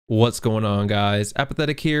What's going on, guys?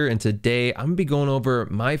 Apathetic here, and today I'm gonna be going over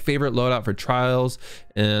my favorite loadout for trials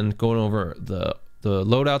and going over the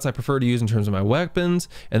loadouts I prefer to use in terms of my weapons,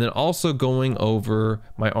 and then also going over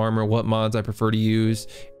my armor, what mods I prefer to use,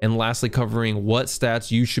 and lastly covering what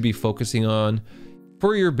stats you should be focusing on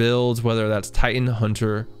for your builds, whether that's Titan,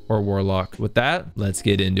 Hunter, or Warlock. With that, let's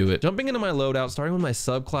get into it. Jumping into my loadout, starting with my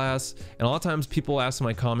subclass, and a lot of times people ask in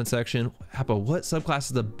my comment section, Appa, what subclass is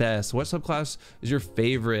the best? What subclass is your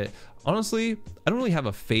favorite? Honestly, I don't really have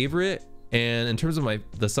a favorite. And in terms of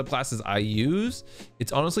the subclasses I use,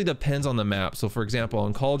 it honestly depends on the map. So for example,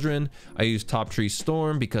 on Cauldron, I use Top Tree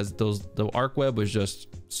Storm because the arc web was just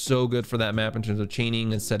so good for that map in terms of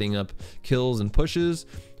chaining and setting up kills and pushes.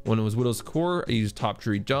 When it was Widow's Core, I used Top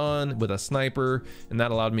Tree John with a sniper, and that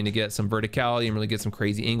allowed me to get some verticality and really get some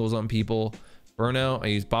crazy angles on people. Burnout, I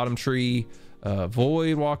used Bottom Tree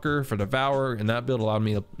Void Walker for Devour, and that build allowed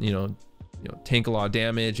me to tank a lot of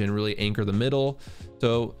damage and really anchor the middle.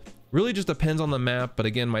 So really just depends on the map, but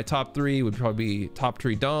again, my top three would probably be Top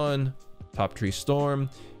Tree Dawn, Top Tree Storm,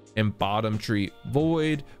 and Bottom Tree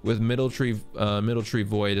Void, with Middle Tree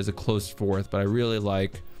Void as a close fourth. But I really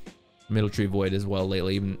like Middle Tree Void as well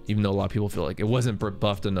lately, even though a lot of people feel like it wasn't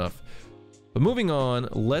buffed enough. But moving on,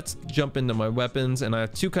 let's jump into my weapons, and I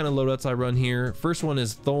have two kind of loadouts I run here. First one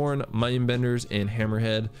is Thorn, Mindbenders, and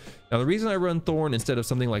Hammerhead. Now the reason I run Thorn instead of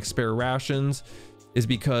something like Spare Rations is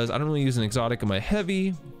because I don't really use an exotic in my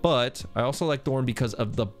heavy, but I also like Thorn because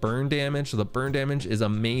of the burn damage. So the burn damage is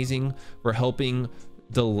amazing for helping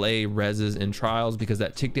delay reses in trials, because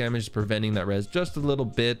that tick damage is preventing that res just a little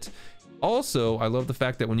bit. Also, I love the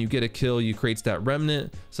fact that when you get a kill, you create that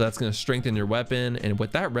remnant, so that's going to strengthen your weapon. And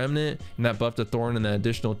with that remnant and that buff to Thorn and that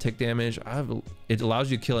additional tick damage, it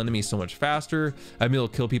allows you to kill enemies so much faster. I've been able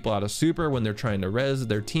to kill people out of super when they're trying to res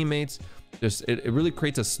their teammates. Just it really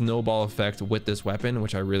creates a snowball effect with this weapon,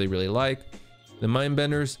 which I really like. The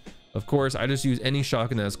Mindbenders, of course, I just use any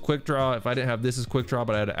shotgun that has quick draw. If I didn't have this as quick draw,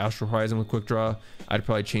 but I had an Astral Horizon with quick draw, I'd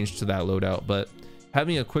probably change to that loadout. But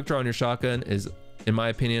having a quick draw on your shotgun is, in my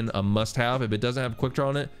opinion, a must-have. If it doesn't have quick draw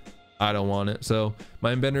on it, I don't want it. So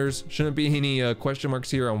Mindbenders, shouldn't be any question marks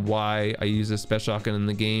here on why I use this best shotgun in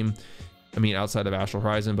the game. I mean, outside of Astral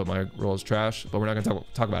Horizon, but my roll is trash. But we're not gonna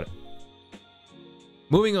talk about it.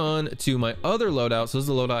 Moving on to my other loadout. So this is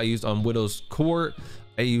the loadout I used on Widow's Court.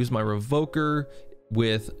 I used my Revoker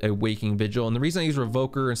with a Waking Vigil, and the reason I use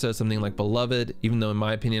Revoker instead of something like Beloved, even though in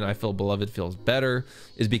my opinion I feel Beloved feels better,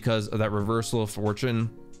 is because of that reversal of fortune.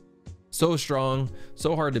 So strong,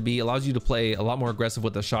 so hard to beat, allows you to play a lot more aggressive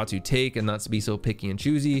with the shots you take and not to be so picky and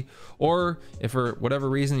choosy. Or if for whatever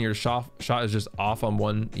reason your shot is just off on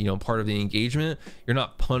one part of the engagement, you're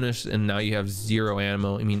not punished and now you have zero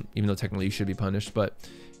ammo. I mean, even though technically you should be punished, but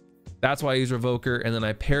that's why I use Revoker. And then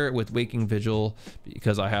I pair it with Waking Vigil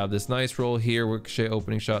because I have this nice roll here: Ricochet,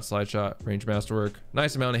 Opening Shot, Slide Shot, Range Masterwork,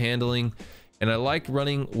 nice amount of handling. And I like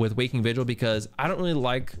running with Waking Vigil because I don't really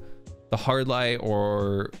like the hard light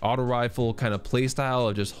or auto rifle kind of play style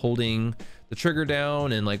of just holding the trigger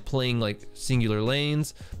down and like playing like singular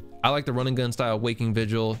lanes. I like the run and gun style Waking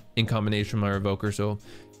Vigil in combination with my Revoker, so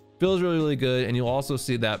feels really good. And you'll also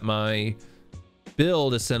see that my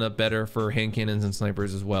build is set up better for hand cannons and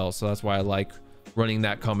snipers as well, so that's why I like running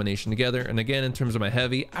that combination together. And again, in terms of my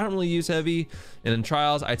heavy, I don't really use heavy, and in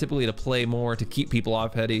trials I typically to play more to keep people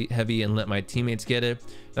off heavy and let my teammates get it.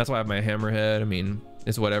 That's why I have my Hammerhead. I mean,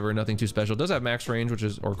 it's whatever, nothing too special. It does have max range, which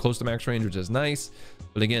is, or close to max range, which is nice,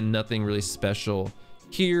 but again, nothing really special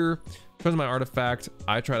here. In terms of my artifact,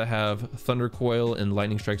 I try to have Thunder Coil and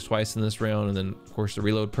Lightning Strikes twice in this round, and then of course the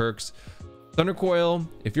reload perks. Thunder Coil,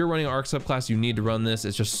 if you're running Arc subclass, you need to run this.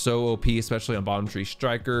 It's just so OP, especially on Bottom Tree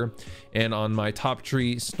Striker. And on my Top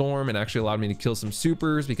Tree Storm, it actually allowed me to kill some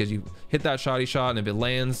supers because you hit that shoddy shot, and if it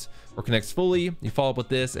lands or connects fully, you follow up with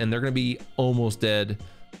this and they're going to be almost dead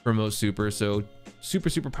for most supers. So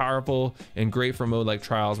super powerful and great for mode like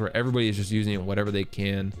trials where everybody is just using it whatever they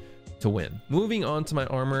can to win. Moving on to my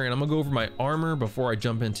armor, and I'm gonna go over my armor before I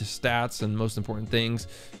jump into stats and most important things.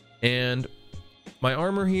 And my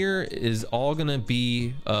armor here is all gonna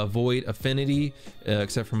be void affinity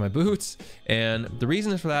except for my boots, and the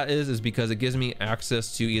reason for that is because it gives me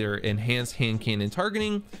access to either enhanced hand cannon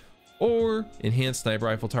targeting or enhanced sniper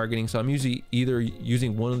rifle targeting. So I'm usually either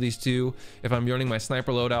using one of these two. If I'm running my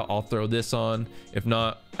sniper loadout, I'll throw this on. If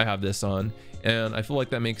not, I have this on, and I feel like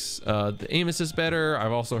that makes the aim assist better.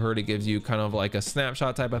 I've also heard it gives you kind of like a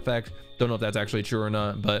snapshot type effect. Don't know if that's actually true or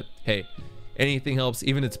not, but hey, anything helps,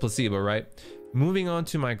 even if it's placebo, right? Moving on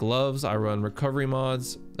to my gloves, I run recovery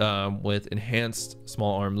mods with enhanced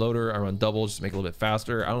small arm loader. I run double just to make it a little bit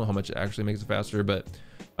faster. I don't know how much it actually makes it faster, but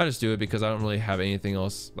I just do it because I don't really have anything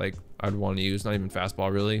else like I'd want to use, not even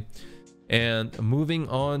fastball really. And moving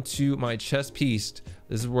on to my chest piece,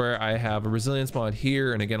 this is where I have a resilience mod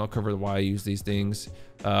here, and again I'll cover why I use these things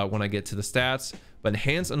when I get to the stats. But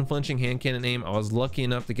enhanced unflinching hand cannon aim, I was lucky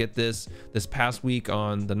enough to get this past week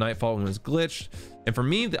on the Nightfall when it was glitched, and for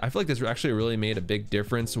me I feel like this actually really made a big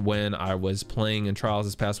difference when I was playing in Trials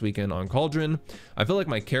this past weekend on Cauldron. I feel like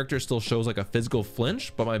my character still shows like a physical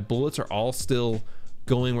flinch, but my bullets are all still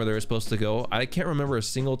going where they're supposed to go. I can't remember a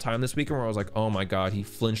single time this weekend where I was like, oh my god, he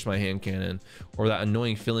flinched my hand cannon, or that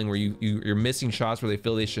annoying feeling where you're missing shots where they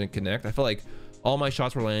feel they shouldn't connect. I feel like all my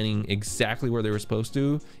shots were landing exactly where they were supposed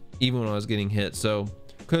to, even when I was getting hit. So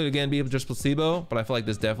could again be just placebo, but I feel like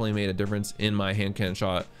this definitely made a difference in my hand cannon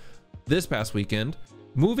shot this past weekend.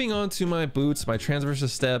 Moving on to my boots, my transversus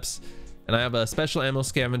steps, and I have a special ammo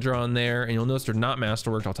scavenger on there, and you'll notice they're not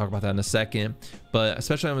masterworked. I'll talk about that in a second, but a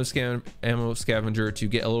special ammo scavenger to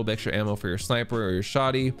get a little bit extra ammo for your sniper or your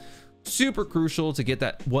shotty. Super crucial to get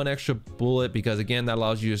that one extra bullet, because again that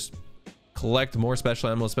allows you to collect more special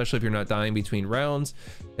ammo, especially if you're not dying between rounds,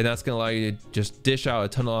 and that's going to allow you to just dish out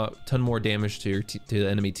a ton more damage to the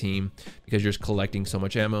enemy team, because you're just collecting so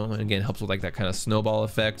much ammo. And again, it helps with like that kind of snowball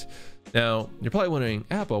effect. Now you're probably wondering,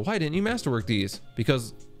 Apple, why didn't you masterwork these?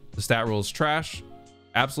 Because the stat roll is trash,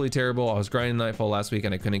 absolutely terrible. I was grinding Nightfall last week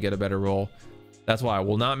and I couldn't get a better roll. That's why I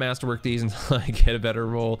will not masterwork these until I get a better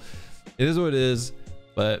roll. It is what it is,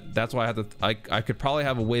 but that's why I have to, I could probably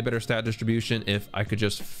have a way better stat distribution if I could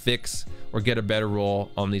just fix or get a better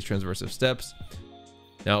roll on these transversive steps.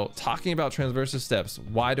 Now, talking about transversive steps,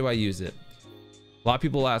 why do I use it? A lot of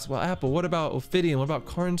people ask, well, Apple, what about Ophidian? What about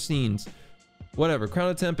Karnstein's? Whatever, Crown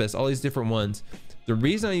of Tempest, all these different ones. The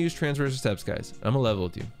reason I use transversive steps, guys, I'm gonna level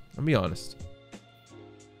with you. I'll be honest.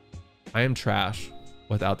 I am trash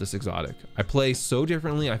without this exotic. I play so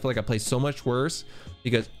differently. I feel like I play so much worse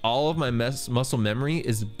because all of my muscle memory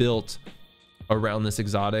is built around this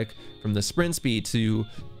exotic, from the sprint speed to,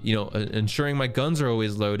 you know, ensuring my guns are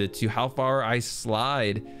always loaded, to how far I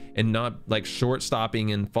slide and not like short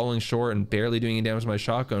stopping and falling short and barely doing any damage to my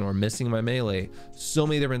shotgun or missing my melee. So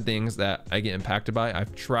many different things that I get impacted by.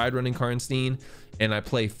 I've tried running Karnstein and I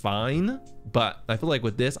play fine, but I feel like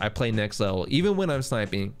with this I play next level. Even when I'm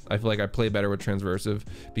sniping, I feel like I play better with transversive,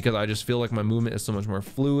 because I just feel like my movement is so much more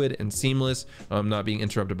fluid and seamless. I'm not being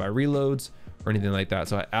interrupted by reloads or anything like that.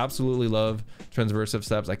 So I absolutely love transversive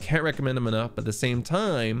steps. I can't recommend them enough, but at the same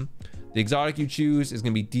time, the exotic you choose is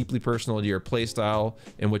going to be deeply personal to your play style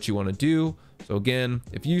and what you want to do. So again,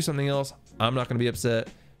 if you use something else, I'm not going to be upset.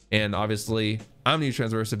 And obviously I'm going to use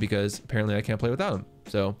transversive because apparently I can't play without them.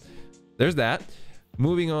 So there's that.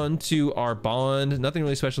 Moving on to our bond, nothing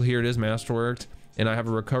really special here. It is masterworked, and I have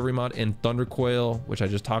a recovery mod in Thundercoil, which I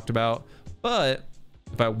just talked about. But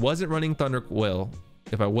if I wasn't running Thundercoil,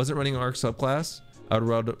 if I wasn't running Arc subclass, I would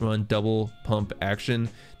rather run double pump action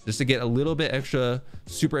just to get a little bit extra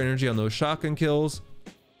super energy on those shotgun kills,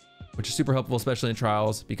 which is super helpful, especially in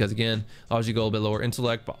Trials, because again, allows you to go a little bit lower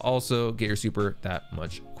intellect, but also get your super that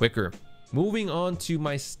much quicker. Moving on to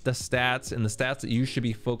the stats, and the stats that you should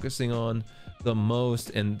be focusing on the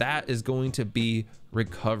most, and that is going to be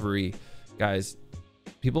recovery. Guys,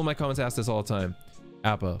 people in my comments ask this all the time.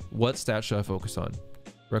 Appa, what stat should I focus on?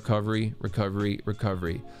 Recovery, recovery,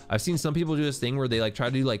 recovery. I've seen some people do this thing where they like try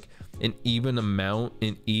to do like an even amount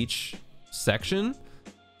in each section.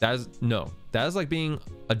 That is like being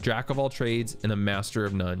a jack of all trades and a master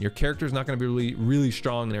of none. Your character is not going to be really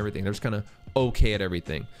strong in everything. They're just kind of okay at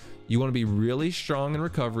everything. You want to be really strong in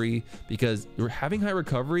recovery, because having high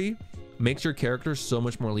recovery makes your character so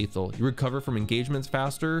much more lethal. You recover from engagements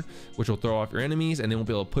faster, which will throw off your enemies, and they won't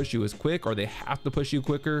be able to push you as quick, or they have to push you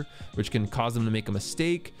quicker, which can cause them to make a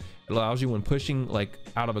mistake. It allows you, when pushing like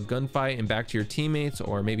out of a gunfight and back to your teammates,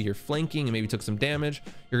 or maybe you're flanking and maybe took some damage,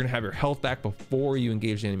 you're gonna have your health back before you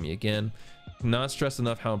engage the enemy again. Not stress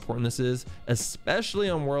enough how important this is, especially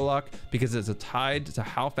on Warlock, because it's tied to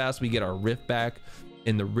how fast we get our rift back.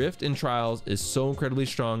 And the rift in Trials is so incredibly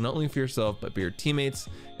strong, not only for yourself but for your teammates.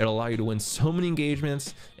 It'll allow you to win so many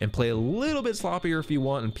engagements and play a little bit sloppier if you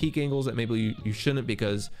want, in peak angles that maybe you shouldn't,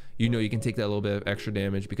 because you know you can take that little bit of extra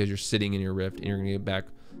damage because you're sitting in your rift and you're gonna get back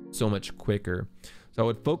so much quicker. So I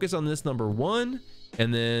would focus on this number one,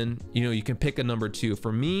 and then you can pick a number two.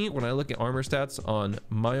 For me, when I look at armor stats on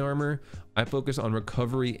my armor, I focus on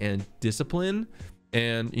recovery and discipline,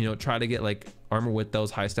 and try to get like armor with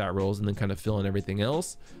those high stat rolls, and then kind of fill in everything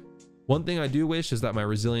else. One thing I do wish is that my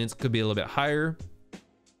resilience could be a little bit higher.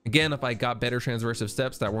 Again, if I got better transversive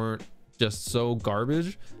steps that weren't just so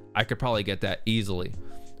garbage, I could probably get that easily.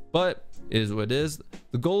 But is what it is.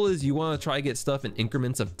 The goal is you want to try to get stuff in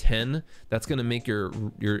increments of 10. That's going to make your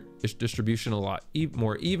distribution a lot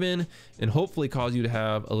more even, and hopefully cause you to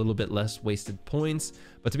have a little bit less wasted points.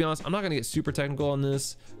 But to be honest, I'm not going to get super technical on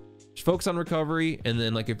this. Just focus on recovery, and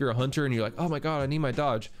then like if you're a hunter and you're like, oh my god, I need my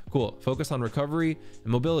dodge, cool, focus on recovery and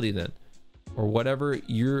mobility then, or whatever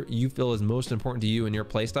you feel is most important to you in your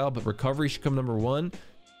playstyle. But recovery should come number 1.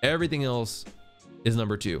 Everything else is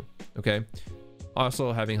number 2. Okay.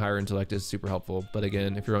 Also, having higher intellect is super helpful, but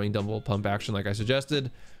again, if you're running double pump action like I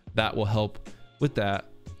suggested, that will help with that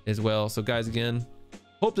as well. So guys, again,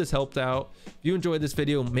 hope this helped out. If you enjoyed this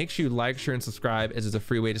video, make sure you like, share, and subscribe, as it's a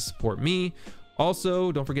free way to support me.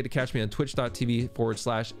 Also, don't forget to catch me on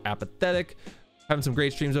twitch.tv/apathetic. Having some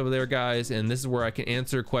great streams over there, guys, and this is where I can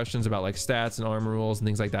answer questions about like stats and armor rolls and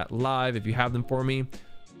things like that live if you have them for me.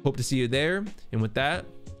 Hope to see you there, and with that,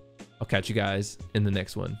 I'll catch you guys in the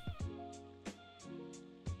next one.